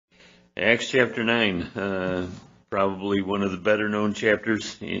Acts chapter 9, probably one of the better known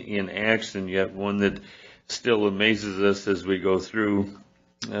chapters in Acts, and yet one that still amazes us as we go through.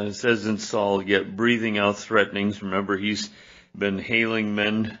 It says in Saul, yet breathing out threatenings. Remember, he's been hailing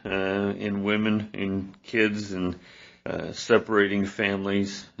men and women and kids and separating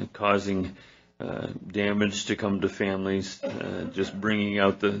families, causing damage to come to families, just bringing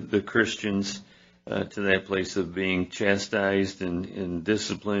out the Christians to that place of being chastised and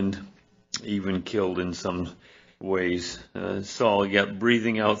disciplined, even killed in some ways. Saul yet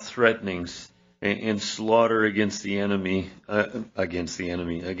breathing out threatenings and slaughter against the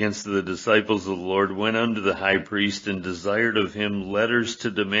disciples of the Lord, went unto the high priest and desired of him letters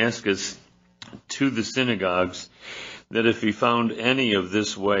to Damascus to the synagogues, that if he found any of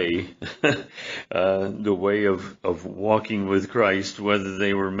this way, the way of walking with Christ, whether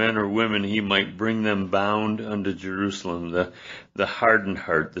they were men or women, he might bring them bound unto Jerusalem. The hardened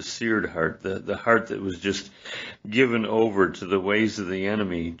heart, the seared heart, the heart that was just given over to the ways of the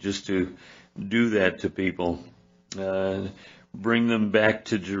enemy, just to do that to people. Bring them back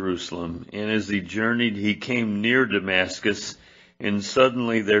to Jerusalem. And as he journeyed, he came near Damascus, and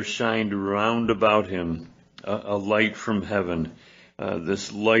suddenly there shined round about him a light from heaven,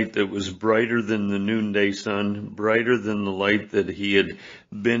 this light that was brighter than the noonday sun, brighter than the light that he had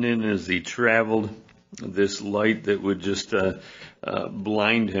been in as he traveled, this light that would just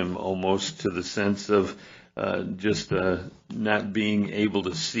blind him almost to the sense of just not being able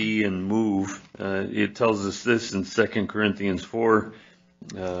to see and move. It tells us this in 2 Corinthians 4,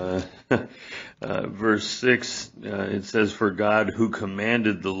 verse 6. It says, for God, who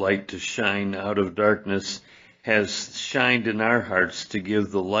commanded the light to shine out of darkness, has shined in our hearts to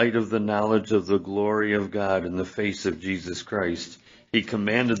give the light of the knowledge of the glory of God in the face of Jesus Christ. He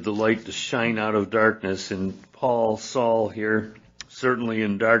commanded the light to shine out of darkness, and Saul here, certainly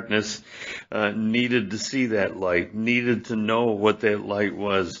in darkness, needed to see that light, needed to know what that light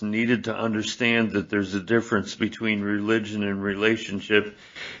was, needed to understand that there's a difference between religion and relationship,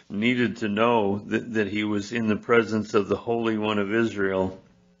 needed to know that he was in the presence of the Holy One of Israel,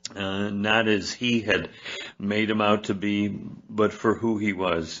 not as he had made him out to be, but for who he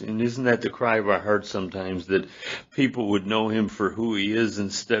was. And isn't that the cry of our hearts sometimes, that people would know him for who he is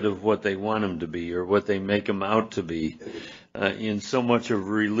instead of what they want him to be or what they make him out to be? And so much of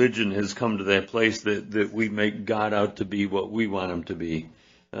religion has come to that place that we make God out to be what we want him to be,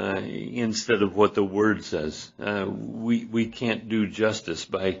 instead of what the Word says. We can't do justice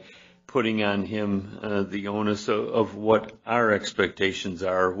by putting on him the onus of what our expectations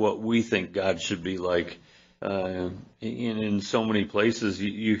are, what we think God should be like. In so many places,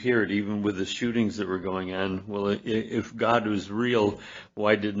 you hear it even with the shootings that were going on. Well, if God was real,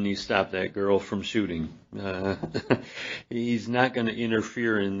 why didn't he stop that girl from shooting? He's not going to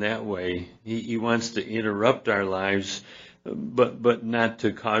interfere in that way. He wants to interrupt our lives, but not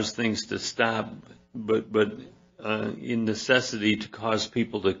to cause things to stop, but in necessity to cause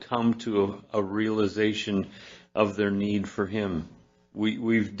people to come to a realization of their need for him.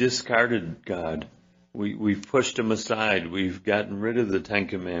 We've discarded God. We've pushed him aside. We've gotten rid of the Ten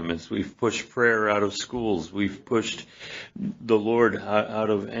Commandments. We've pushed prayer out of schools. We've pushed the Lord out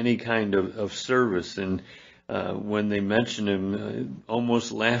of any kind of service. And when they mention him,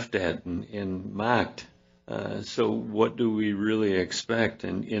 almost laughed at and mocked. So what do we really expect?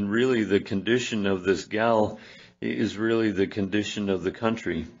 And really the condition of this gal is really the condition of the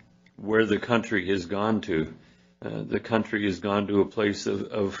country, where the country has gone to. The country has gone to a place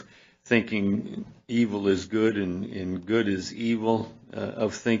of thinking evil is good and good is evil,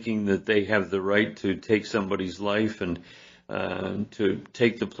 of thinking that they have the right to take somebody's life and to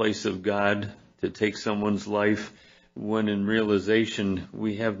take the place of God, to take someone's life, when in realization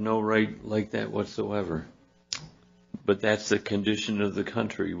we have no right like that whatsoever. But that's the condition of the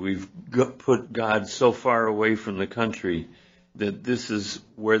country. We've put God so far away from the country that this is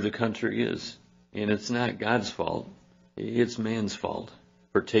where the country is. And it's not God's fault. It's man's fault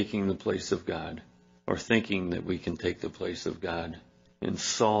for taking the place of God, or thinking that we can take the place of God. And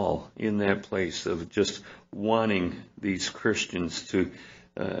Saul, in that place of just wanting these Christians to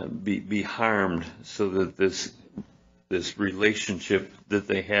be harmed, so that this relationship that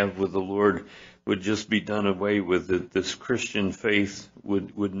they have with the Lord would just be done away with, that this Christian faith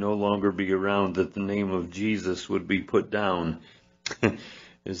would no longer be around, that the name of Jesus would be put down.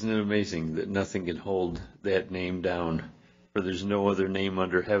 Isn't it amazing that nothing can hold that name down? For there's no other name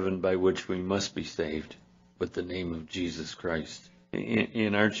under heaven by which we must be saved but the name of Jesus Christ.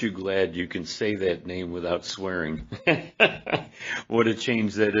 And aren't you glad you can say that name without swearing? What a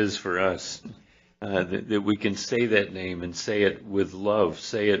change that is for us. that we can say that name and say it with love,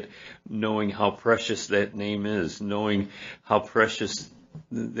 say it knowing how precious that name is, knowing how precious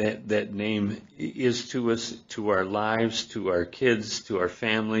that name is to us, to our lives, to our kids, to our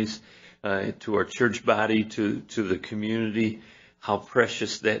families, to our church body, to the community, how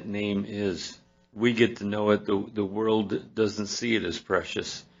precious that name is. We get to know it. The world doesn't see it as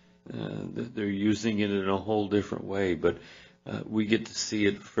precious. They're using it in a whole different way, but we get to see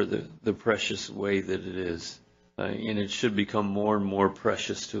it for the precious way that it is. And it should become more and more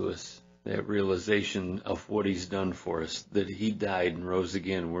precious to us, that realization of what he's done for us, that he died and rose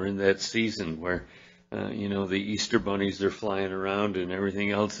again. We're in that season where, the Easter bunnies are flying around and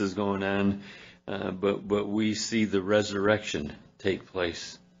everything else is going on, but we see the resurrection take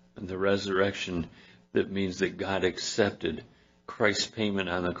place. And the resurrection that means that God accepted Christ's payment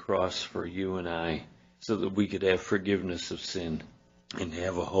on the cross for you and I, so that we could have forgiveness of sin and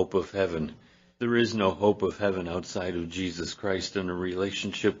have a hope of heaven. There is no hope of heaven outside of Jesus Christ and a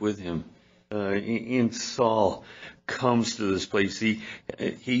relationship with him. And Saul comes to this place. He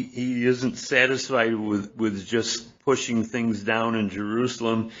isn't satisfied with just pushing things down in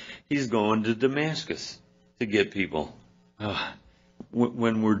Jerusalem. He's going to Damascus to get people.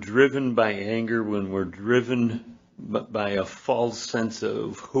 When we're driven by anger, when we're driven by a false sense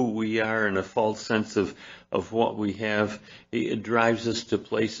of who we are and a false sense of what we have, it drives us to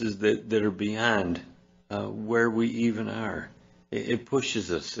places that are beyond where we even are. It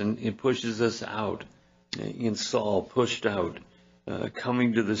pushes us, and it pushes us out. And Saul pushed out,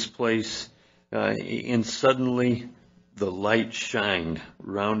 coming to this place, and suddenly the light shined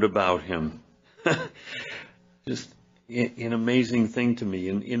round about him. Just an amazing thing to me.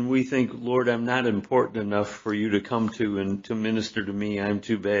 And we think, Lord, I'm not important enough for you to come to and to minister to me. I'm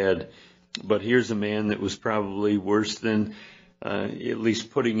too bad. But here's a man that was probably worse than at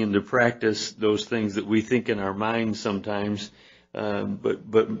least putting into practice those things that we think in our minds sometimes.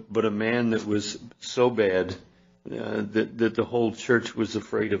 But a man that was so bad that the whole church was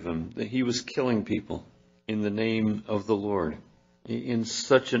afraid of him, that he was killing people in the name of the Lord. In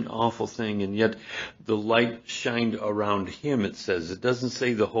such an awful thing, and yet the light shined around him, it says. It doesn't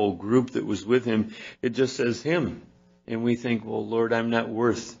say the whole group that was with him. It just says him. And we think, well, Lord, I'm not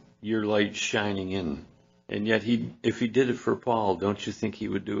worth your light shining in. And yet if he did it for Paul, don't you think he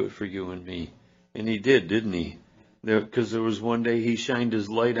would do it for you and me? And he did, didn't he? Because there was one day he shined his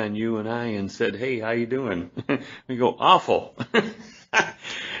light on you and I and said, hey, how you doing? We go, awful. He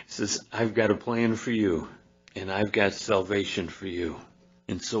says, I've got a plan for you. And I've got salvation for you.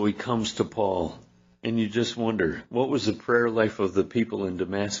 And so he comes to Paul. And you just wonder, what was the prayer life of the people in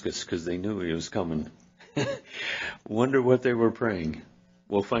Damascus? Because they knew he was coming. Wonder what they were praying.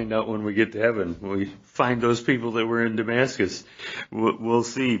 We'll find out when we get to heaven. When we find those people that were in Damascus. We'll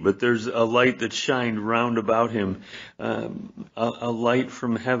see. But there's a light that shined round about him. A light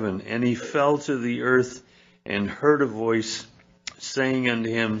from heaven. And he fell to the earth and heard a voice saying unto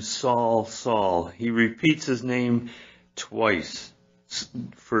him, Saul, Saul. He repeats his name twice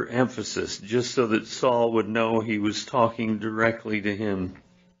for emphasis, just so that Saul would know he was talking directly to him.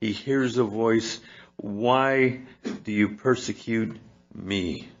 He hears a voice, why do you persecute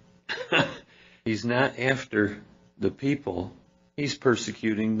me? He's not after the people. He's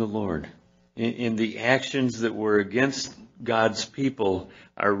persecuting the Lord. And the actions that were against God's people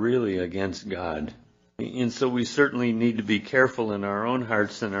are really against God. And so we certainly need to be careful in our own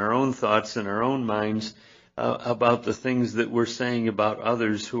hearts and our own thoughts and our own minds about the things that we're saying about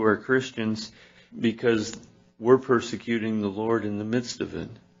others who are Christians, because we're persecuting the Lord in the midst of it.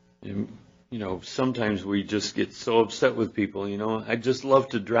 And, sometimes we just get so upset with people, I'd just love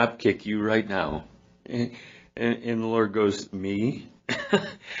to drop kick you right now. And the Lord goes, me?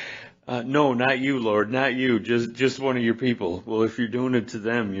 No, not you, Lord, not you, just one of your people. Well, if you're doing it to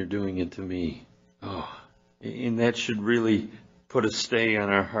them, you're doing it to me. Oh, and that should really put a stay on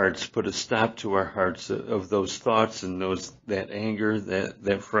our hearts, put a stop to our hearts of those thoughts and that anger,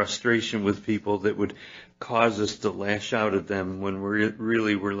 that frustration with people that would cause us to lash out at them when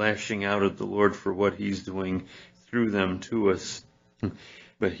we're lashing out at the Lord for what he's doing through them to us.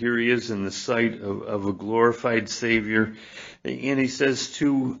 But here he is in the sight of a glorified Savior, and he says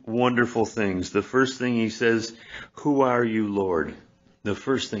two wonderful things. The first thing he says, who are you, Lord? The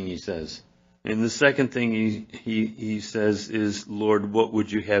first thing he says. And the second thing he says is, Lord, what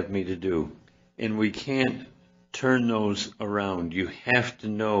would you have me to do? And we can't turn those around. You have to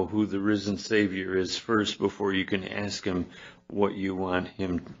know who the risen Savior is first before you can ask him what you want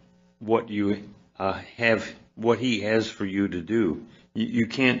him, what you have what he has for you to do. You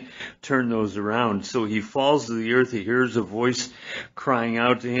can't turn those around. So he falls to the earth. He hears a voice crying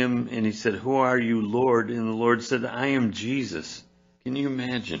out to him, and he said, "Who are you, Lord?" And the Lord said, "I am Jesus." Can you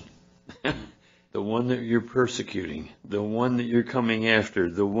imagine? The one that you're persecuting, the one that you're coming after,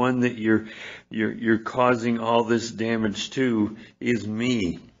 the one that you're causing all this damage to is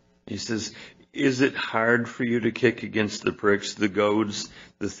me. He says, is it hard for you to kick against the pricks, the goads,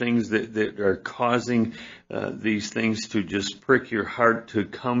 the things that are causing these things to just prick your heart, to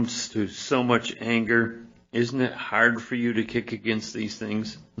come to so much anger? Isn't it hard for you to kick against these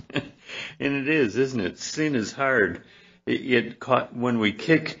things? And it is, isn't it? Sin is hard. When we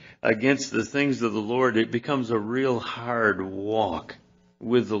kick against the things of the Lord, it becomes a real hard walk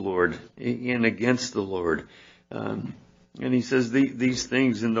with the Lord and against the Lord. And he says these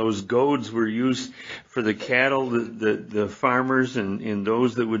things and those goads were used for the cattle. The farmers and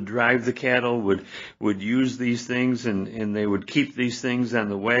those that would drive the cattle would use these things, and they would keep these things on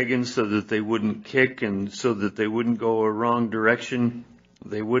the wagon so that they wouldn't kick and so that they wouldn't go a wrong direction.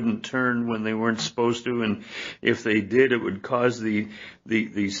 They wouldn't turn when they weren't supposed to, and if they did, it would cause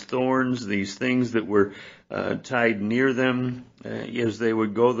these thorns, these things that were tied near them. As they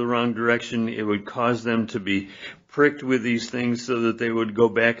would go the wrong direction, it would cause them to be pricked with these things so that they would go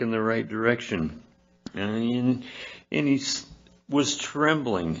back in the right direction. And he was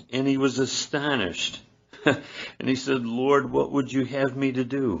trembling, and he was astonished. And he said, "Lord, what would you have me to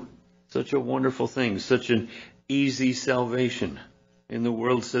do?" Such a wonderful thing, such an easy salvation. And the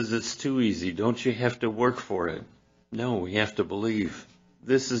world says it's too easy. Don't you have to work for it? No, we have to believe.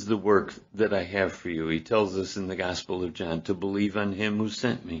 This is the work that I have for you. He tells us in the Gospel of John to believe on him who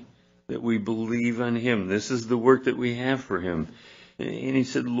sent me, that we believe on him. This is the work that we have for him. And he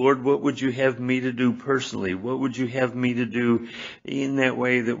said, "Lord, what would you have me to do personally? What would you have me to do in that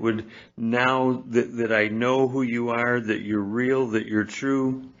way that would, now that I know who you are, that you're real, that you're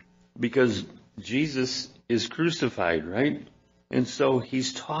true?" Because Jesus is crucified, right? And so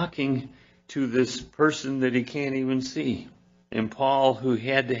he's talking to this person that he can't even see. And Paul, who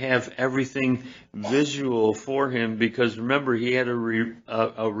had to have everything visual for him, because remember, he had a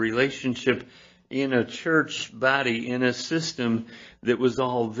relationship in a church body, in a system that was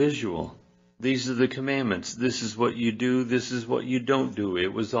all visual. These are the commandments. This is what you do. This is what you don't do.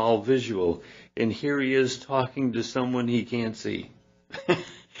 It was all visual. And here he is talking to someone he can't see.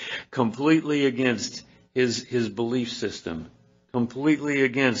 Completely against his belief system. Completely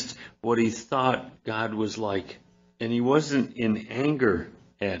against what he thought God was like. And he wasn't in anger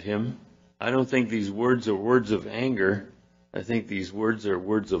at him. I don't think these words are words of anger. I think these words are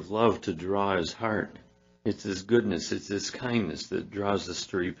words of love to draw his heart. It's his goodness, it's his kindness that draws us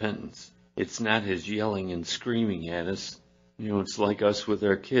to repentance. It's not his yelling and screaming at us. You know, it's like us with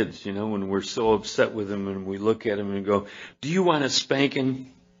our kids, you know, when we're so upset with them and we look at them and go, "Do you want a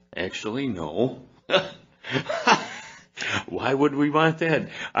spanking?" Actually, no. Why would we want that?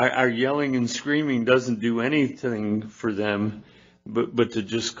 Our yelling and screaming doesn't do anything for them, but to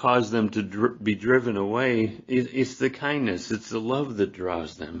just cause them to be driven away. It's the kindness, it's the love that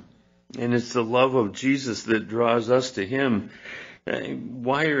draws them. And it's the love of Jesus that draws us to him.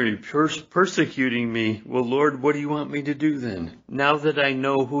 Why are you persecuting me? Well, Lord, what do you want me to do then? Now that I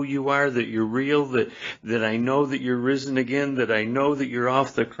know who you are, that you're real, that I know that you're risen again, that I know that you're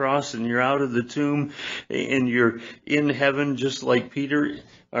off the cross and you're out of the tomb and you're in heaven just like Peter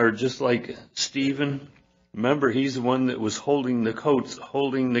or just like Stephen. Remember, he's the one that was holding the coats,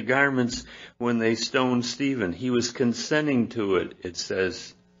 holding the garments when they stoned Stephen. He was consenting to it, it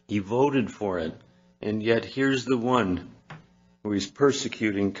says. He voted for it. And yet here's the one who he's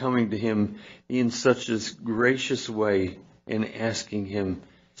persecuting, coming to him in such a gracious way and asking him,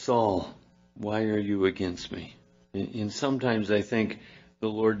 "Saul, why are you against me?" And sometimes I think the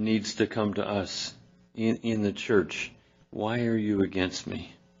Lord needs to come to us in the church. Why are you against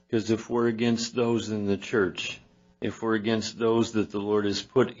me? Because if we're against those in the church, if we're against those that the Lord has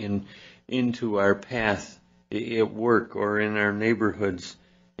put into our path at work or in our neighborhoods,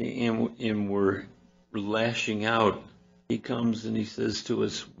 and we're lashing out, he comes and he says to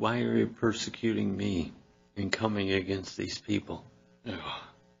us, "Why are you persecuting me and coming against these people?"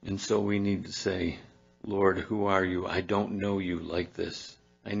 And so we need to say, "Lord, who are you? I don't know you like this.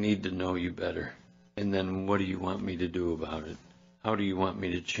 I need to know you better. And then what do you want me to do about it? How do you want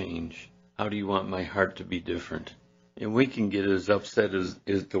me to change? How do you want my heart to be different?" And we can get as upset as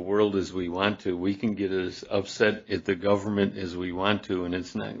the world as we want to. We can get as upset at the government as we want to, and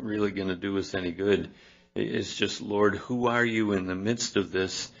it's not really going to do us any good. It's just, "Lord, who are you in the midst of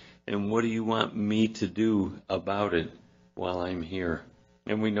this, and what do you want me to do about it while I'm here?"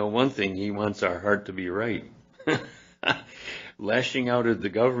 And we know one thing, he wants our heart to be right. Lashing out at the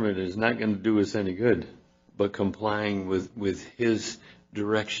government is not going to do us any good, but complying with his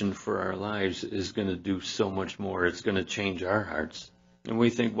direction for our lives is going to do so much more. It's going to change our hearts. And we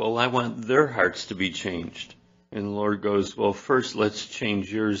think, well, I want their hearts to be changed. And the Lord goes, well, first let's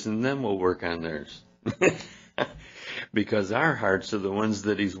change yours and then we'll work on theirs. Because our hearts are the ones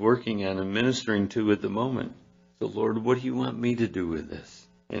that he's working on and ministering to at the moment. So Lord, what do you want me to do with this?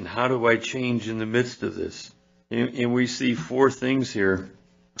 And how do I change in the midst of this? And we see four things here.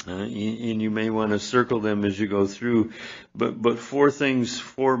 And you may want to circle them as you go through, but four things,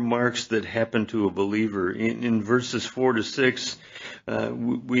 four marks that happen to a believer. In verses 4 to 6,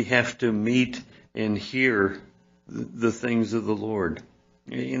 we have to meet and hear the things of the Lord.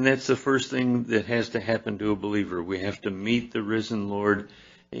 And that's the first thing that has to happen to a believer. We have to meet the risen Lord,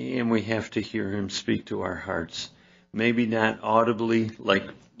 and we have to hear him speak to our hearts. Maybe not audibly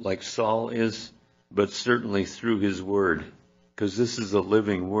like Saul is, but certainly through his word, because this is a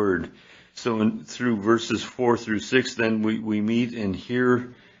living word. So through verses 4 through 6, then we meet and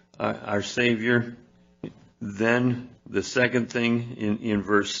hear our Savior. Then the second thing in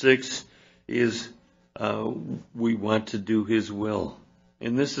verse 6 is we want to do his will.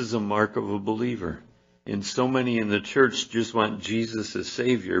 And this is a mark of a believer. And so many in the church just want Jesus as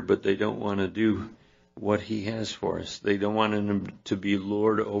Savior, but they don't want to do what he has for us. They don't want him to be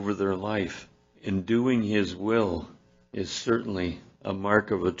Lord over their life. And doing his will is certainly a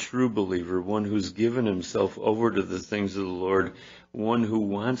mark of a true believer, one who's given himself over to the things of the Lord, one who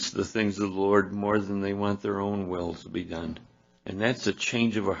wants the things of the Lord more than they want their own will to be done. And that's a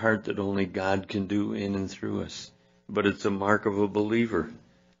change of a heart that only God can do in and through us. But it's a mark of a believer.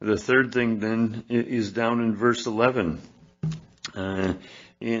 The third thing then is down in verse 11. And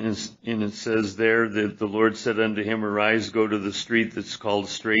it says there that the Lord said unto him, Arise, go to the street that's called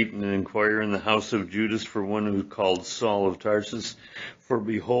Straight, and inquire in the house of Judas for one who called Saul of Tarsus. For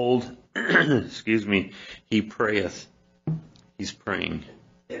behold, he prayeth. He's praying.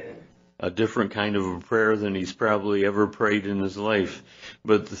 A different kind of a prayer than he's probably ever prayed in his life.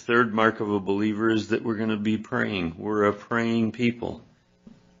 But the third mark of a believer is that we're going to be praying. We're a praying people.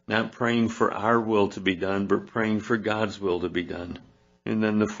 Not praying for our will to be done, but praying for God's will to be done. And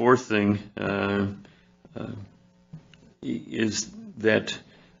then the fourth thing is that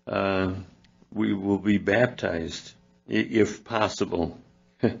we will be baptized, if possible.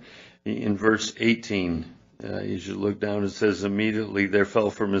 In verse 18, as you look down, it says, Immediately there fell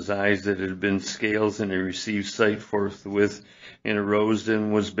from his eyes that had been scales, and he received sight forthwith, and arose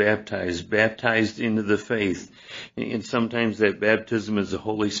and was baptized into the faith. And sometimes that baptism is a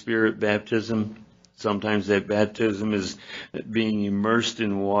Holy Spirit baptism. Sometimes that baptism is being immersed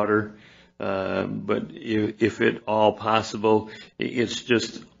in water. But if at all possible, it's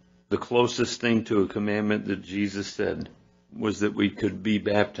just the closest thing to a commandment that Jesus said was that we could be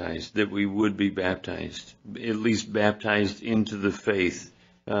baptized, that we would be baptized, at least baptized into the faith.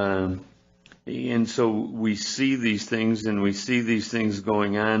 And so we see these things, and we see these things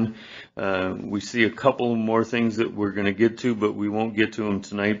going on. We see a couple more things that we're going to get to, but we won't get to them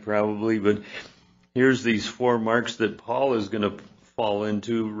tonight probably. But here's these four marks that Paul is going to fall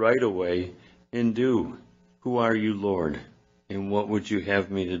into right away and do. Who are you, Lord? And what would you have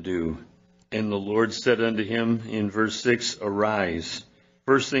me to do? And the Lord said unto him in verse 6, Arise.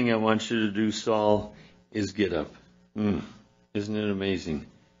 First thing I want you to do, Saul, is get up. Isn't it amazing?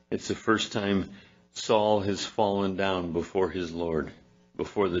 It's the first time Saul has fallen down before his Lord,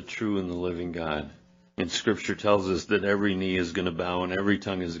 before the true and the living God. And Scripture tells us that every knee is going to bow and every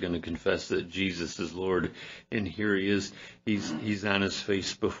tongue is going to confess that Jesus is Lord. And here he is. He's on his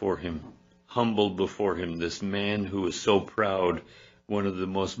face before him, humbled before him, this man who is so proud, one of the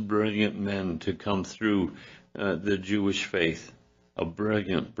most brilliant men to come through the Jewish faith. A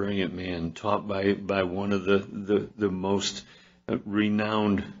brilliant, brilliant man taught by one of the most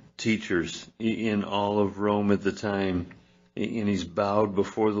renowned teachers in all of Rome at the time. And he's bowed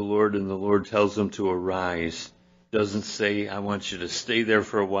before the Lord, and the Lord tells him to arise. Doesn't say, I want you to stay there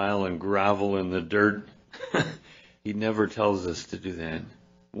for a while and grovel in the dirt. He never tells us to do that.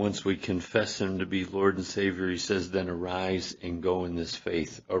 Once we confess him to be Lord and Savior, he says, then arise and go in this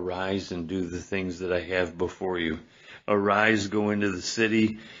faith. Arise and do the things that I have before you. Arise, go into the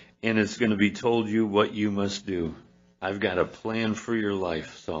city, and it's going to be told you what you must do. I've got a plan for your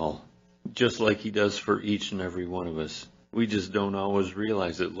life, Saul, just like he does for each and every one of us. We just don't always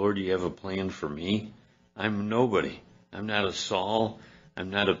realize it. Lord, you have a plan for me? I'm nobody. I'm not a Saul. I'm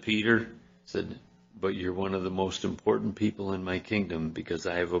not a Peter. He said, but you're one of the most important people in my kingdom because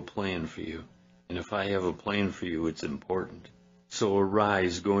I have a plan for you. And if I have a plan for you, it's important. So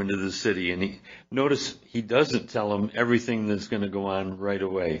arise, go into the city. And notice he doesn't tell him everything that's going to go on right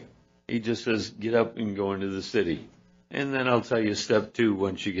away. He just says, get up and go into the city. And then I'll tell you step 2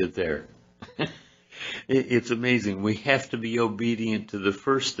 once you get there. It's amazing. We have to be obedient to the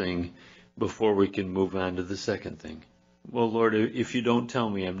first thing before we can move on to the second thing. Well, Lord, if you don't tell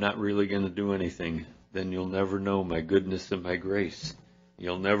me I'm not really going to do anything, then you'll never know my goodness and my grace.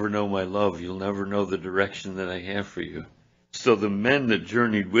 You'll never know my love. You'll never know the direction that I have for you. So the men that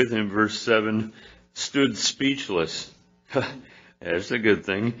journeyed with him, verse 7, stood speechless. That's a good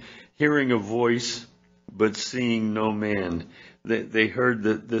thing. Hearing a voice, but seeing no man. They heard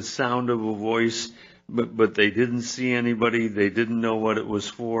the sound of a voice, but they didn't see anybody. They didn't know what it was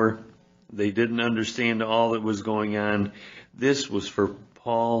for. They didn't understand all that was going on. This was for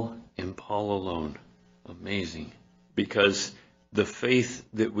Paul and Paul alone. Amazing. Because the faith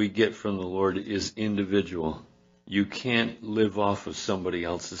that we get from the Lord is individual. You can't live off of somebody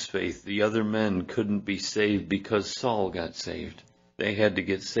else's faith. The other men couldn't be saved because Saul got saved. They had to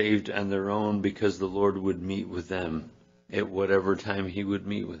get saved on their own because the Lord would meet with them at whatever time he would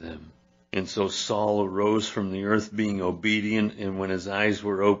meet with them. And so Saul arose from the earth being obedient, and when his eyes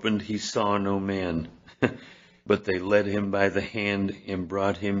were opened, he saw no man. But they led him by the hand and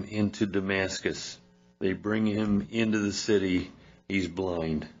brought him into Damascus. They bring him into the city. He's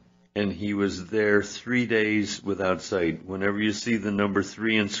blind. And he was there 3 days without sight. Whenever you see the number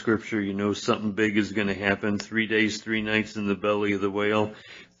 3 in Scripture, you know something big is going to happen. 3 days, 3 nights in the belly of the whale.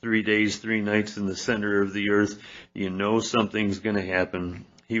 3 days, 3 nights in the center of the earth. You know something's going to happen.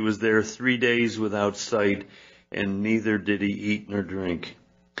 He was there 3 days without sight, and neither did he eat nor drink.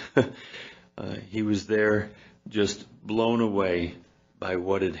 He was there just blown away by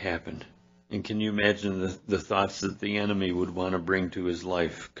what had happened. And can you imagine the thoughts that the enemy would want to bring to his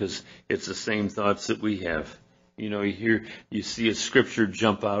life? Because it's the same thoughts that we have. You know, you see a scripture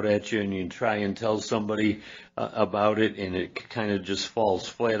jump out at you, and you try and tell somebody about it, and it kind of just falls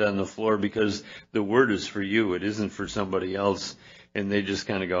flat on the floor because the word is for you. It isn't for somebody else. And they just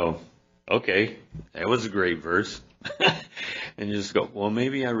kind of go, okay, that was a great verse. And you just go, well,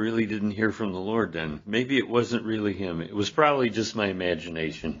 maybe I really didn't hear from the Lord then. Maybe it wasn't really him. It was probably just my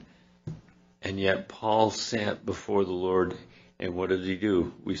imagination. And yet Paul sat before the Lord, and what did he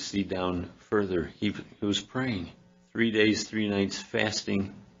do? We see down further. He was praying 3 days, 3 nights,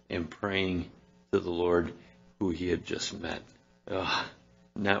 fasting and praying to the Lord who he had just met.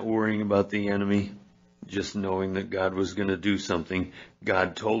 Not worrying about the enemy, just knowing that God was going to do something.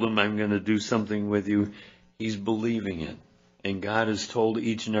 God told him, I'm going to do something with you. He's believing it. And God has told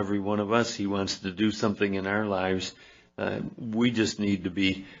each and every one of us he wants to do something in our lives. We just need to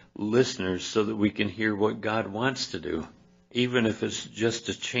be listeners so that we can hear what God wants to do, even if it's just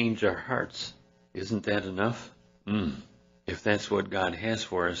to change our hearts. Isn't that enough? If that's what God has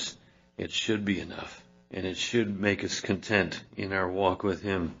for us, it should be enough. And it should make us content in our walk with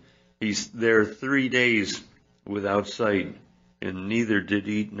him. He's there 3 days without sight, and neither did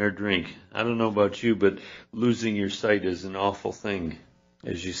eat nor drink. I don't know about you, but losing your sight is an awful thing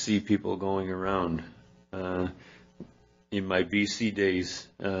as you see people going around. In my BC days,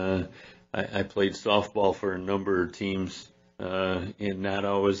 I played softball for a number of teams, and not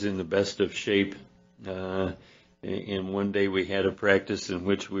always in the best of shape. And one day we had a practice in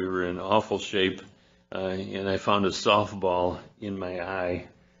which we were in awful shape, and I found a softball in my eye.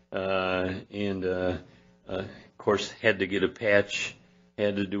 Of course, had to get a patch,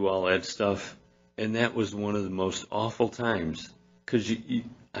 had to do all that stuff. And that was one of the most awful times. Because,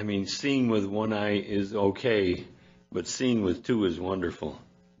 seeing with one eye is okay, but seeing with two is wonderful.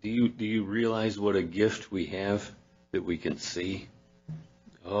 Do you realize what a gift we have that we can see?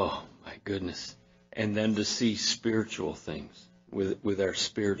 Oh, my goodness. And then to see spiritual things with our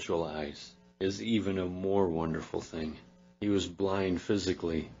spiritual eyes is even a more wonderful thing. He was blind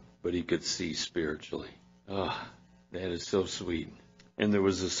physically, but he could see spiritually. That is so sweet. And there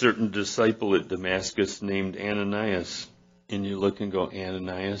was a certain disciple at Damascus named Ananias. And you look and go,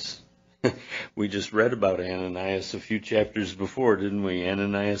 Ananias? We just read about Ananias a few chapters before, didn't we?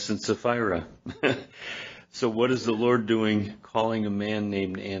 Ananias and Sapphira. So what is the Lord doing calling a man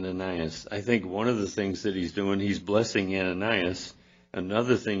named Ananias? I think one of the things that he's doing, he's blessing Ananias.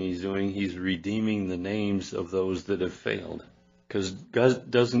 Another thing he's doing, he's redeeming the names of those that have failed. Because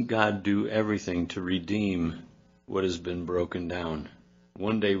doesn't God do everything to redeem what has been broken down?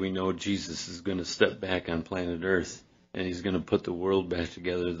 One day we know Jesus is going to step back on planet Earth, and he's going to put the world back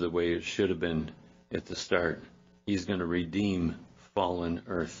together the way it should have been at the start. He's going to redeem fallen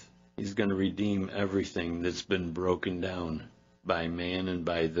Earth. He's going to redeem everything that's been broken down by man and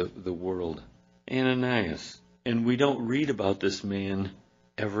by the world. Ananias. And we don't read about this man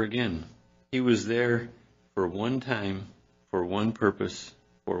ever again. He was there for one time, for one purpose,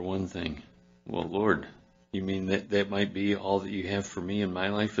 for one thing. Well, Lord, you mean that might be all that you have for me in my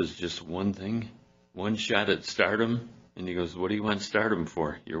life is just one thing? One shot at stardom? And he goes, what do you want stardom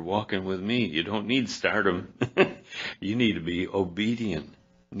for? You're walking with me. You don't need stardom. You need to be obedient.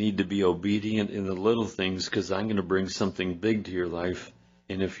 You need to be obedient in the little things, because I'm going to bring something big to your life.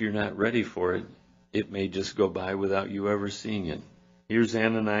 And if you're not ready for it, it may just go by without you ever seeing it. Here's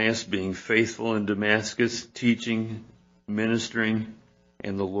Ananias being faithful in Damascus, teaching, ministering,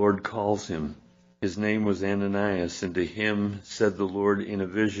 and the Lord calls him. His name was Ananias, and to him said the Lord in a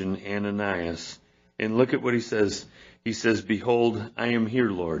vision, Ananias. And look at what he says. He says, behold, I am here,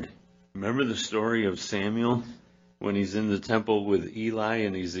 Lord. Remember the story of Samuel when he's in the temple with Eli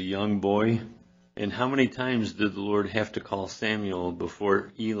and he's a young boy? And how many times did the Lord have to call Samuel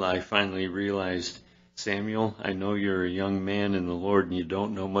before Eli finally realized, Samuel, I know you're a young man in the Lord and you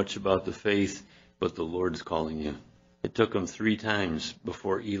don't know much about the faith, but the Lord's calling you. It took him 3 times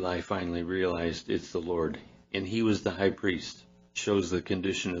before Eli finally realized it's the Lord. And he was the high priest. Shows the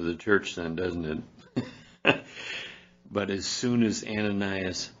condition of the church then, doesn't it? But as soon as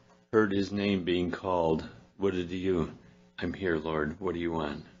Ananias heard his name being called, what did he do? I'm here, Lord. What do you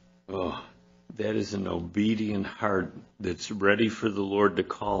want? Oh, that is an obedient heart that's ready for the Lord to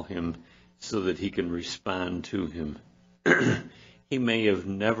call him so that he can respond to him. He may have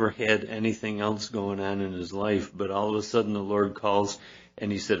never had anything else going on in his life, but all of a sudden the Lord calls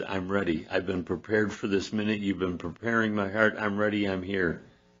and he said, I'm ready. I've been prepared for this minute. You've been preparing my heart. I'm ready. I'm here.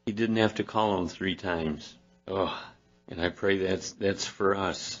 He didn't have to call him 3 times. Oh, and I pray that's for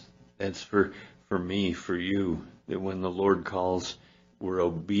us. That's for me, for you, that when the Lord calls, we're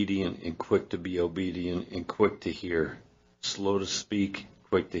obedient and quick to be obedient and quick to hear. Slow to speak,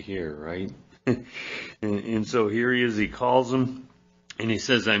 quick to hear, right? and so here he is. He calls him. And he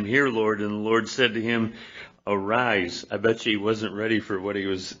says, I'm here, Lord. And the Lord said to him, arise. I bet you he wasn't ready for what he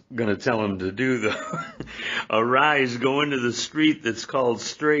was going to tell him to do, though. Arise, go into the street that's called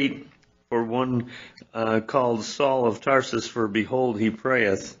Straight, for one called Saul of Tarsus, for behold, he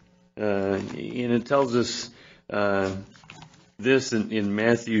prayeth. And it tells us this in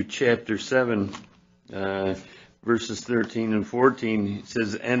Matthew chapter 7, verses 13 and 14. It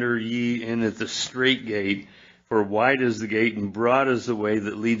says, enter ye in at the straight gate, for wide is the gate and broad is the way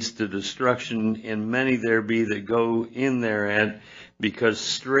that leads to destruction, and many there be that go in thereat, because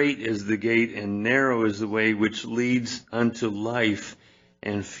strait is the gate and narrow is the way which leads unto life,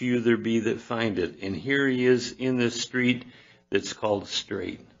 and few there be that find it. And here he is in this street that's called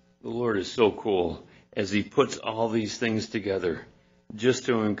Straight. The Lord is so cool as he puts all these things together just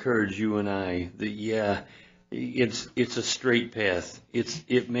to encourage you and I that, it's a straight path.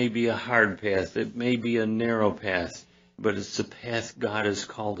 It may be a hard path. It may be a narrow path, but it's the path God has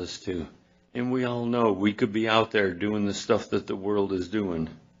called us to. And we all know we could be out there doing the stuff that the world is doing,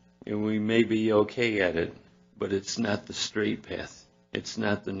 and we may be okay at it, but it's not the straight path. It's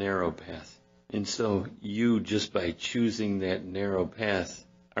not the narrow path. And so you, just by choosing that narrow path,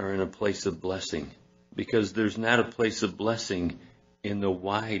 are in a place of blessing, because there's not a place of blessing in the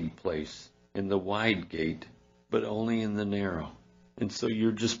wide place, in the wide gate, but only in the narrow. And so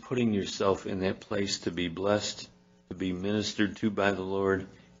you're just putting yourself in that place to be blessed, to be ministered to by the Lord,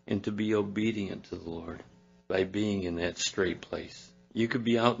 and to be obedient to the Lord by being in that straight place. You could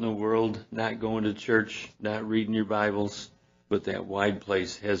be out in the world, not going to church, not reading your Bibles, but that wide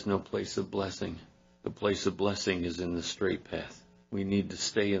place has no place of blessing. The place of blessing is in the straight path. We need to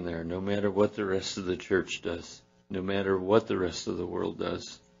stay in there no matter what the rest of the church does, no matter what the rest of the world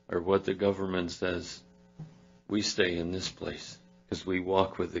does, or what the government says. We stay in this place because we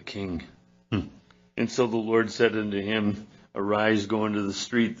walk with the King. And so the Lord said unto him, arise, go into the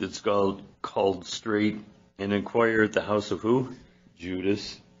street that's called Straight, and inquire at the house of who?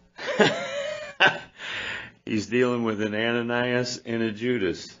 Judas. He's dealing with an Ananias and a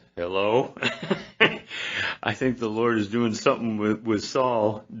Judas. Hello? I think the Lord is doing something with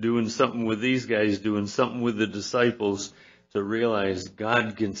Saul, doing something with these guys, doing something with the disciples, to realize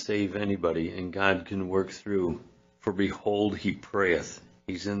God can save anybody and God can work through. For behold, he prayeth.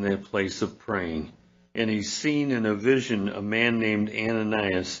 He's in that place of praying. And he's seen in a vision a man named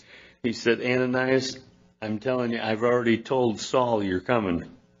Ananias. He said, Ananias, I'm telling you, I've already told Saul you're coming.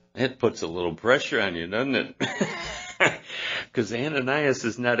 That puts a little pressure on you, doesn't it? Because Ananias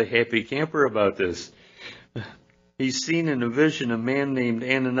is not a happy camper about this. He's seen in a vision a man named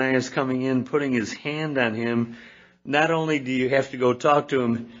Ananias coming in, putting his hand on him. Not only do you have to go talk to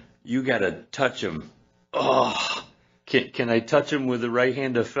him, you got to touch him. Oh, Can I touch him with the right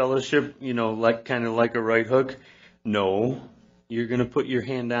hand of fellowship, like kind of like a right hook? No. You're going to put your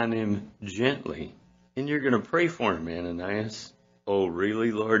hand on him gently, and you're going to pray for him, Ananias. Oh,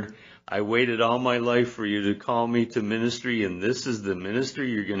 really, Lord? I waited all my life for you to call me to ministry, and this is the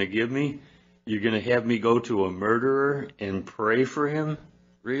ministry you're going to give me? You're going to have me go to a murderer and pray for him?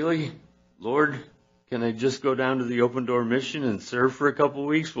 Really? Lord, can I just go down to the Open Door Mission and serve for a couple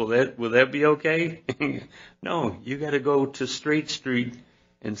weeks? Will that be okay? No, you got to go to Straight Street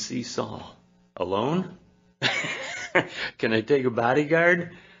and see Saul. Alone? Can I take a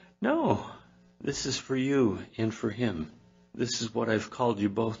bodyguard? No, this is for you and for him. This is what I've called you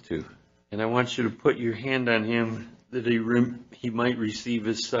both to. And I want you to put your hand on him that he might receive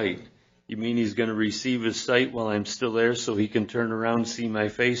his sight. You mean he's going to receive his sight while I'm still there so he can turn around, see my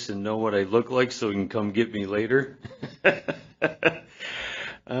face, and know what I look like so he can come get me later? Then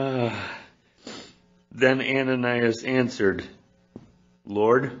Ananias answered,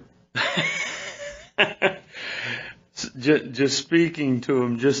 Lord, just speaking to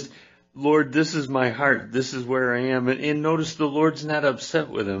him, Lord, this is my heart. This is where I am. And notice the Lord's not upset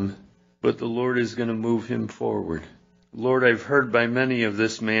with him, but the Lord is going to move him forward. Lord, I've heard by many of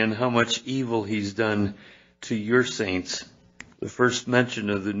this man how much evil he's done to your saints. The first mention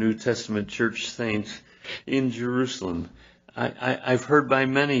of the New Testament church saints in Jerusalem. I've heard by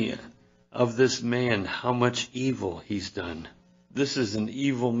many of this man how much evil he's done. This is an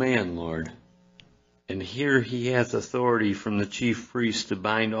evil man, Lord. And here he hath authority from the chief priest to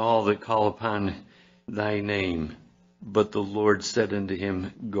bind all that call upon thy name. But the Lord said unto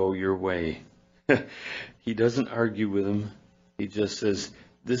him, Go your way. He doesn't argue with him. He just says,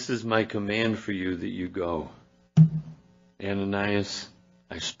 This is my command for you that you go. Ananias,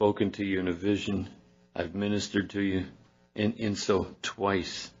 I've spoken to you in a vision. I've ministered to you. And so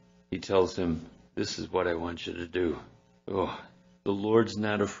twice he tells him, This is what I want you to do. Oh, the Lord's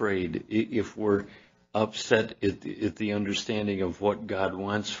not afraid. If we're upset at the understanding of what God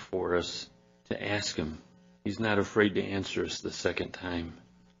wants for us, to ask him. He's not afraid to answer us the second time.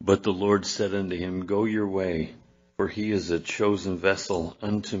 But the Lord said unto him, Go your way, for he is a chosen vessel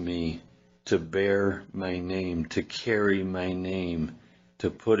unto me to bear my name, to carry my name, to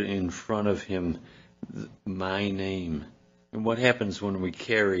put in front of him my name. And what happens when we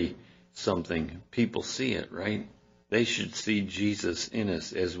carry something? People see it, right? They should see Jesus in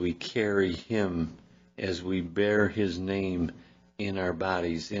us as we carry him, as we bear his name in our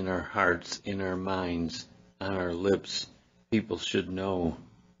bodies, in our hearts, in our minds, on our lips. People should know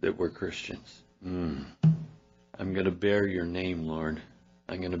that we're Christians. I'm going to bear your name, Lord.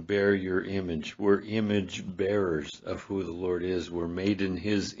 I'm going to bear your image. We're image bearers of who the Lord is. We're made in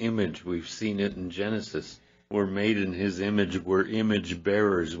his image. We've seen it in Genesis. We're made in his image. We're image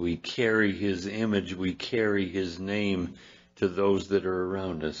bearers. We carry his image. We carry his name to those that are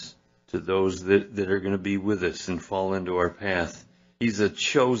around us, to those that are going to be with us and fall into our path. He's a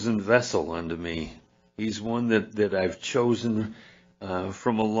chosen vessel unto me. He's one that I've chosen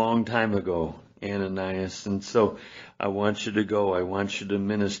from a long time ago, Ananias. And so I want you to go. I want you to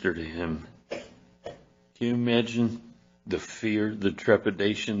minister to him. Can you imagine the fear, the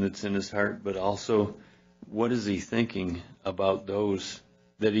trepidation that's in his heart, but also what is he thinking about those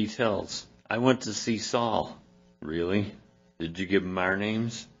that he tells? I went to see Saul. Really? Did you give him our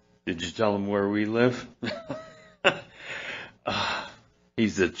names? Did you tell him where we live?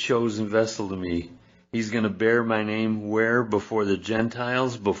 He's a chosen vessel to me. He's going to bear my name where? Before the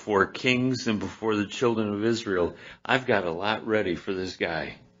Gentiles, before kings, and before the children of Israel. I've got a lot ready for this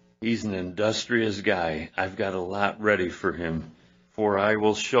guy. He's an industrious guy. I've got a lot ready for him. For I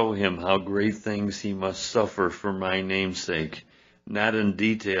will show him how great things he must suffer for my name's sake. Not in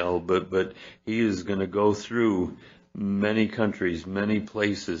detail, but he is going to go through many countries, many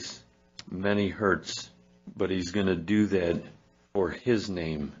places, many hurts. But he's going to do that for his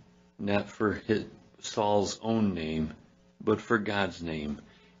name, not for Saul's own name, but for God's name.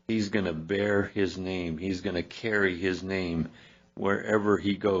 He's going to bear his name. He's going to carry his name wherever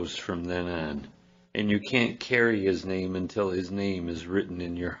he goes from then on. And you can't carry his name until his name is written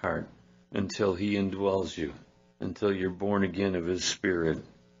in your heart, until he indwells you, until you're born again of his Spirit.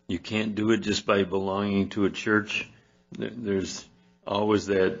 You can't do it just by belonging to a church. There's always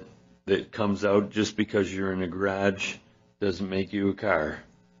that comes out. Just because you're in a garage doesn't make you a car.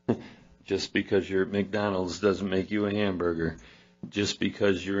 Just because you're at McDonald's doesn't make you a hamburger. Just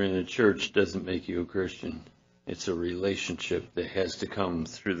because you're in a church doesn't make you a Christian. It's a relationship that has to come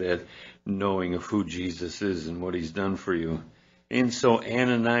through that knowing of who Jesus is and what he's done for you. And so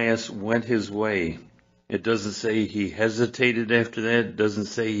Ananias went his way. It doesn't say he hesitated after that. It doesn't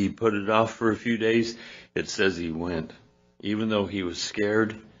say he put it off for a few days. It says he went. Even though he was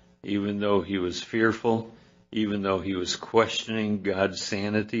scared, even though he was fearful, even though he was questioning God's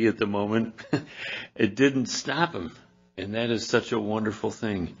sanity at the moment, it didn't stop him. And that is such a wonderful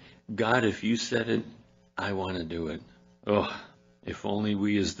thing. God, if you said it, I want to do it. Oh, if only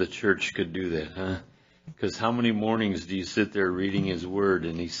we as the church could do that, huh? Because how many mornings do you sit there reading his word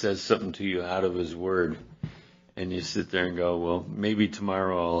and he says something to you out of his word and you sit there and go, well, maybe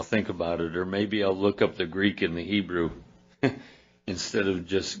tomorrow I'll think about it, or maybe I'll look up the Greek and the Hebrew instead of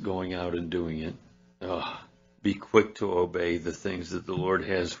just going out and doing it. Oh, be quick to obey the things that the Lord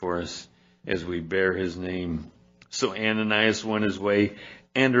has for us as we bear his name. So Ananias went his way,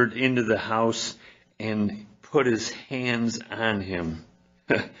 entered into the house, and put his hands on him.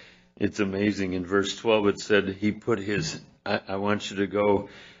 It's amazing. In verse 12 it said he put his, I want you to go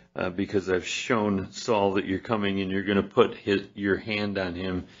because I've shown Saul that you're coming and you're going to put your hand on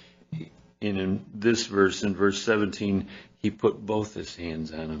him. And in this verse, in verse 17, he put both his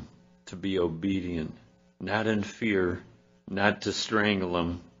hands on him to be obedient, not in fear, not to strangle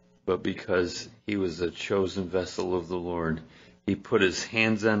him, but because he was a chosen vessel of the Lord. He put his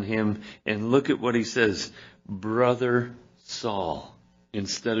hands on him, and look at what he says, Brother Saul.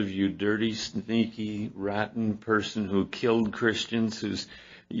 Instead of you dirty, sneaky, rotten person who killed Christians,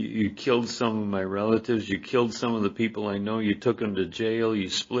 you killed some of my relatives, you killed some of the people I know, you took them to jail, you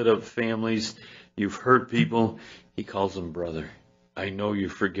split up families, you've hurt people. He calls them brother. I know you're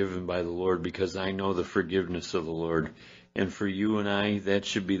forgiven by the Lord because I know the forgiveness of the Lord. And for you and I, that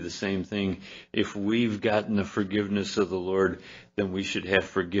should be the same thing. If we've gotten the forgiveness of the Lord, then we should have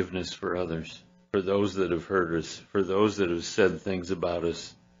forgiveness for others. For those that have hurt us, for those that have said things about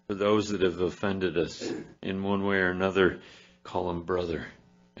us, for those that have offended us in one way or another, call them brother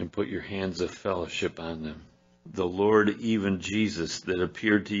and put your hands of fellowship on them. The Lord, even Jesus, that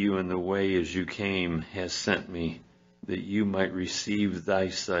appeared to you in the way as you came, has sent me, that you might receive thy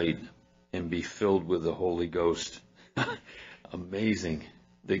sight and be filled with the Holy Ghost. Amazing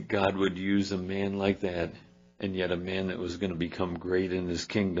that God would use a man like that, and yet a man that was going to become great in his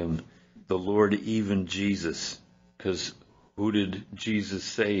kingdom. The Lord, even Jesus, because who did Jesus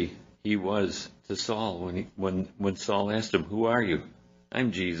say he was to Saul when Saul asked him, who are you?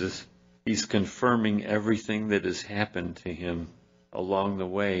 I'm Jesus. He's confirming everything that has happened to him along the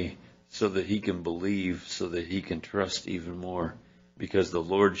way so that he can believe, so that he can trust even more. Because the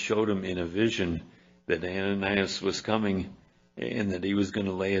Lord showed him in a vision that Ananias was coming and that he was going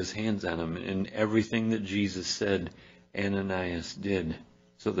to lay his hands on him. And everything that Jesus said, Ananias did,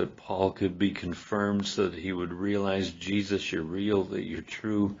 so that Paul could be confirmed, so that he would realize, Jesus, you're real, that you're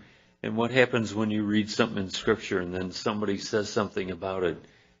true. And what happens when you read something in Scripture and then somebody says something about it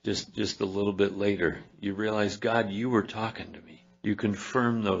just a little bit later? You realize, God, you were talking to me. You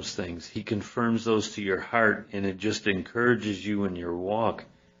confirm those things. He confirms those to your heart, and it just encourages you in your walk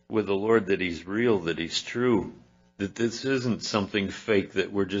with the Lord that he's real, that he's true, that this isn't something fake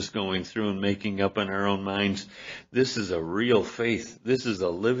that we're just going through and making up in our own minds. This is a real faith. This is a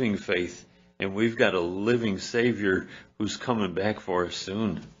living faith, and we've got a living Savior who's coming back for us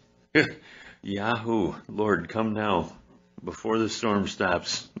soon. Yahoo, Lord, come now before the storm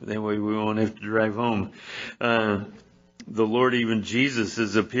stops. That way we won't have to drive home. The Lord, even Jesus,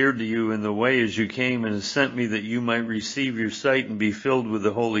 has appeared to you in the way as you came and has sent me that you might receive your sight and be filled with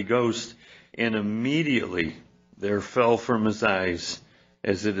the Holy Ghost. And immediately there fell from his eyes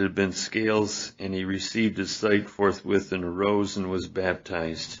as it had been scales, and he received his sight forthwith and arose and was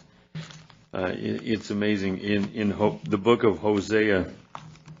baptized. It's amazing. In the book of Hosea,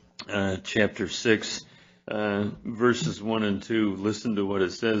 chapter 6, verses 1 and 2, listen to what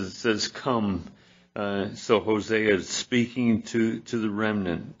it says. It says, come. So Hosea is speaking to the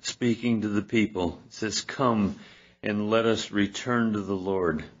remnant, speaking to the people. It says, come and let us return to the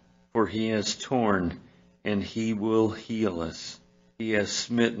Lord, for he has torn and he will heal us. He has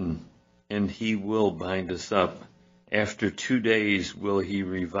smitten and he will bind us up. After 2 days will he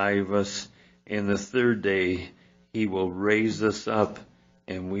revive us, and the third day he will raise us up,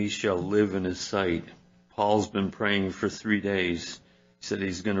 and we shall live in his sight. Paul's been praying for 3 days. He said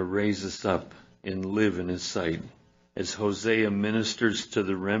he's going to raise us up and live in his sight. As Hosea ministers to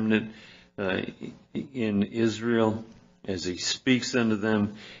the remnant in Israel, as he speaks unto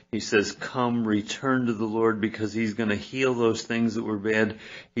them, he says, come, return to the Lord, because he's going to heal those things that were bad.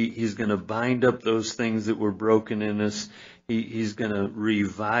 He's going to bind up those things that were broken in us. He's going to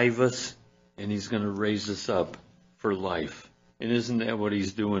revive us, and he's going to raise us up for life. And isn't that what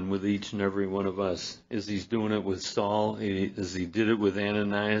he's doing with each and every one of us? As he's doing it with Saul, as he did it with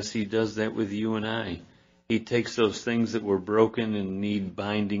Ananias, he does that with you and I. He takes those things that were broken and need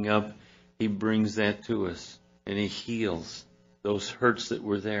binding up. He brings that to us, and he heals those hurts that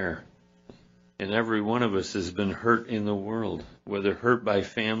were there. And every one of us has been hurt in the world, whether hurt by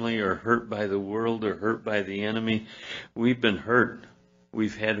family or hurt by the world or hurt by the enemy. We've been hurt.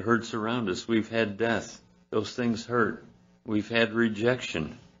 We've had hurts around us. We've had death. Those things hurt. We've had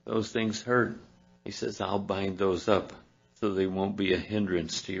rejection. Those things hurt. He says, I'll bind those up so they won't be a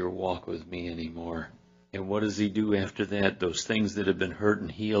hindrance to your walk with me anymore. And what does he do after that? Those things that have been hurt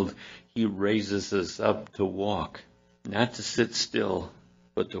and healed, he raises us up to walk, not to sit still,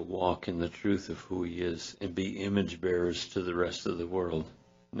 but to walk in the truth of who he is and be image bearers to the rest of the world,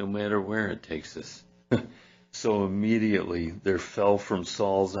 no matter where it takes us. So immediately there fell from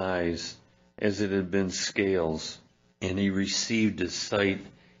Saul's eyes as it had been scales, and he received his sight,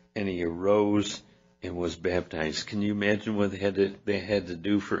 and he arose and was baptized. Can you imagine what they had to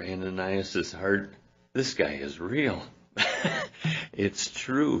do for Ananias' heart? This guy is real. It's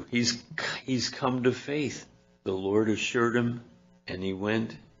true. He's come to faith. The Lord assured him, and he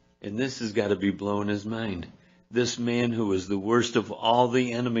went. And this has got to be blowing his mind. This man who was the worst of all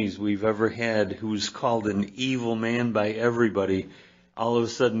the enemies we've ever had, who was called an evil man by everybody, all of a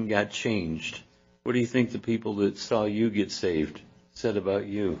sudden got changed. What do you think the people that saw you get saved said about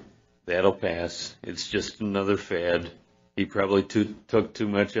you? That'll pass. It's just another fad. He probably took too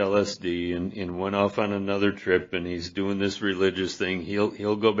much LSD and went off on another trip, and he's doing this religious thing.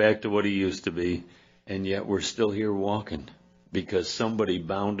 He'll go back to what he used to be, and yet we're still here walking because somebody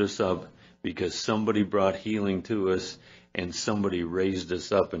bound us up, because somebody brought healing to us, and somebody raised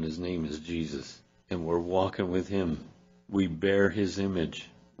us up, and his name is Jesus. And we're walking with him. We bear his image.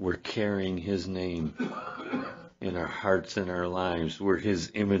 We're carrying his name in our hearts and our lives. We're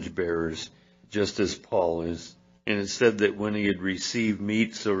his image bearers, just as Paul is. And it said that when he had received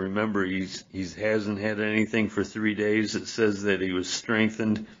meat, so remember, he hasn't had anything for 3 days. It says that he was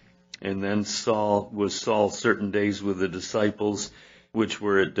strengthened. And then Saul certain days with the disciples, which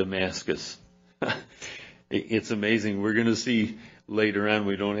were at Damascus. It's amazing. We're going to see later on,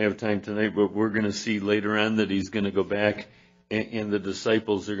 we don't have time tonight, but we're going to see later on that he's going to go back, and the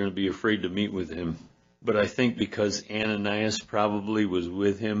disciples are going to be afraid to meet with him. But I think because Ananias probably was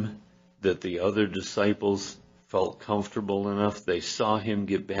with him, that the other disciples felt comfortable enough. They saw him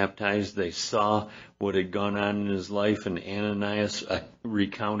get baptized. They saw what had gone on in his life, and Ananias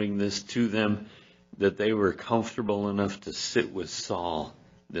recounting this to them, that they were comfortable enough to sit with Saul,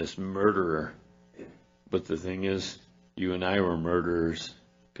 this murderer. But the thing is, you and I were murderers,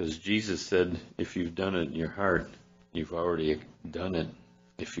 because Jesus said, if you've done it in your heart, you've already done it.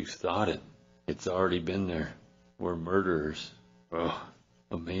 If you've thought it, it's already been there. We're murderers. Oh,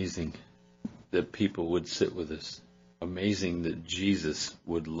 amazing that people would sit with us. Amazing that Jesus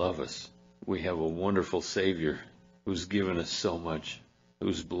would love us. We have a wonderful Savior who's given us so much,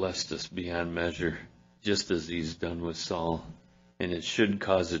 who's blessed us beyond measure, just as he's done with Saul. And it should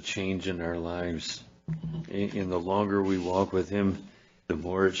cause a change in our lives. And the longer we walk with him, the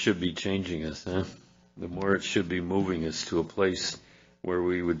more it should be changing us, huh? The more it should be moving us to a place where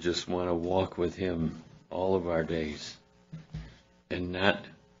we would just want to walk with him all of our days and not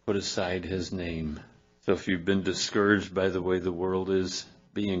put aside his name. So if you've been discouraged by the way the world is,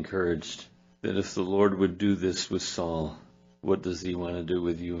 be encouraged that if the Lord would do this with Saul, what does he want to do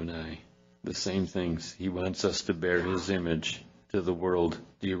with you and I? The same things. He wants us to bear his image to the world.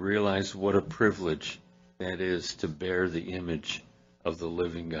 Do you realize what a privilege that is, to bear the image of the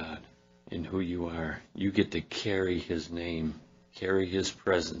living God in who you are? You get to carry his name, carry his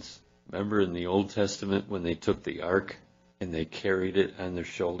presence. Remember in the Old Testament when they took the ark and they carried it on their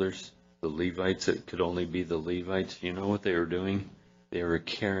shoulders? The Levites, it could only be the Levites. You know what they were doing? They were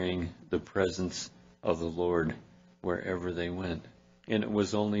carrying the presence of the Lord wherever they went. And it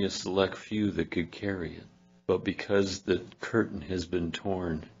was only a select few that could carry it. But because the curtain has been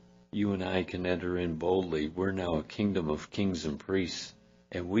torn, you and I can enter in boldly. We're now a kingdom of kings and priests,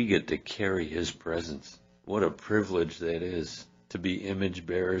 and we get to carry his presence. What a privilege that is, to be image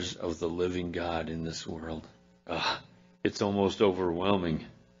bearers of the living God in this world. It's almost overwhelming.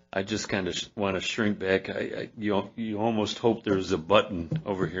 I just kind of want to shrink back. You almost hope there's a button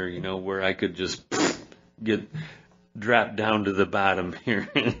over here, where I could just get dropped down to the bottom here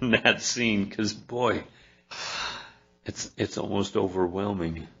and not seen, because boy, it's almost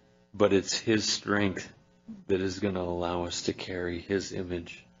overwhelming. But it's his strength that is going to allow us to carry his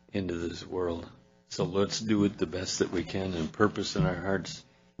image into this world. So let's do it the best that we can and purpose in our hearts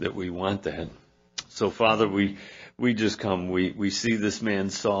that we want that. So Father, we just come. We see this man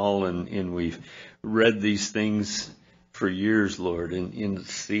Saul, and we've read these things for years, Lord, in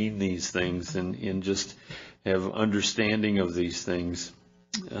seeing these things and in just have understanding of these things.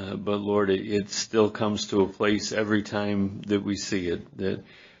 But Lord, it still comes to a place every time that we see it that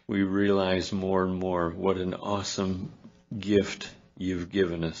we realize more and more what an awesome gift you've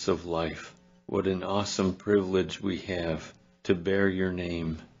given us of life. What an awesome privilege we have to bear your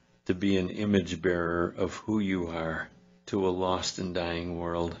name, to be an image bearer of who you are to a lost and dying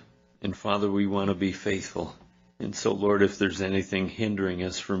world. And Father, we want to be faithful. And so, Lord, if there's anything hindering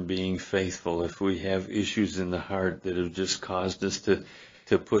us from being faithful, if we have issues in the heart that have just caused us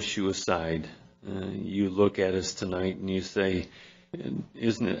to push you aside, you look at us tonight and you say,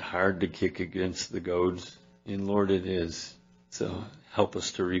 isn't it hard to kick against the goads? And Lord, it is. So help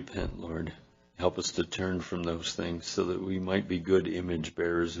us to repent, Lord. Help us to turn from those things so that we might be good image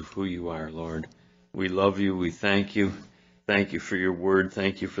bearers of who you are, Lord. We love you. We thank you. Thank you for your word.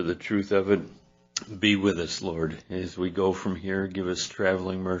 Thank you for the truth of it. Be with us, Lord, as we go from here. Give us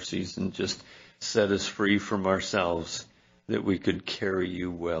traveling mercies and just set us free from ourselves that we could carry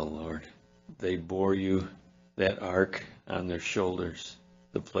you well, Lord. They bore you, that ark on their shoulders,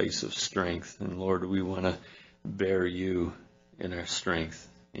 the place of strength. And Lord, we want to bear you in our strength.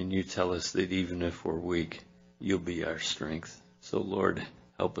 And you tell us that even if we're weak, you'll be our strength. So Lord,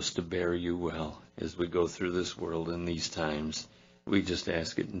 help us to bear you well as we go through this world in these times. We just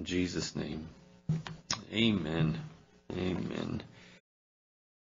ask it in Jesus' name. Amen. Amen.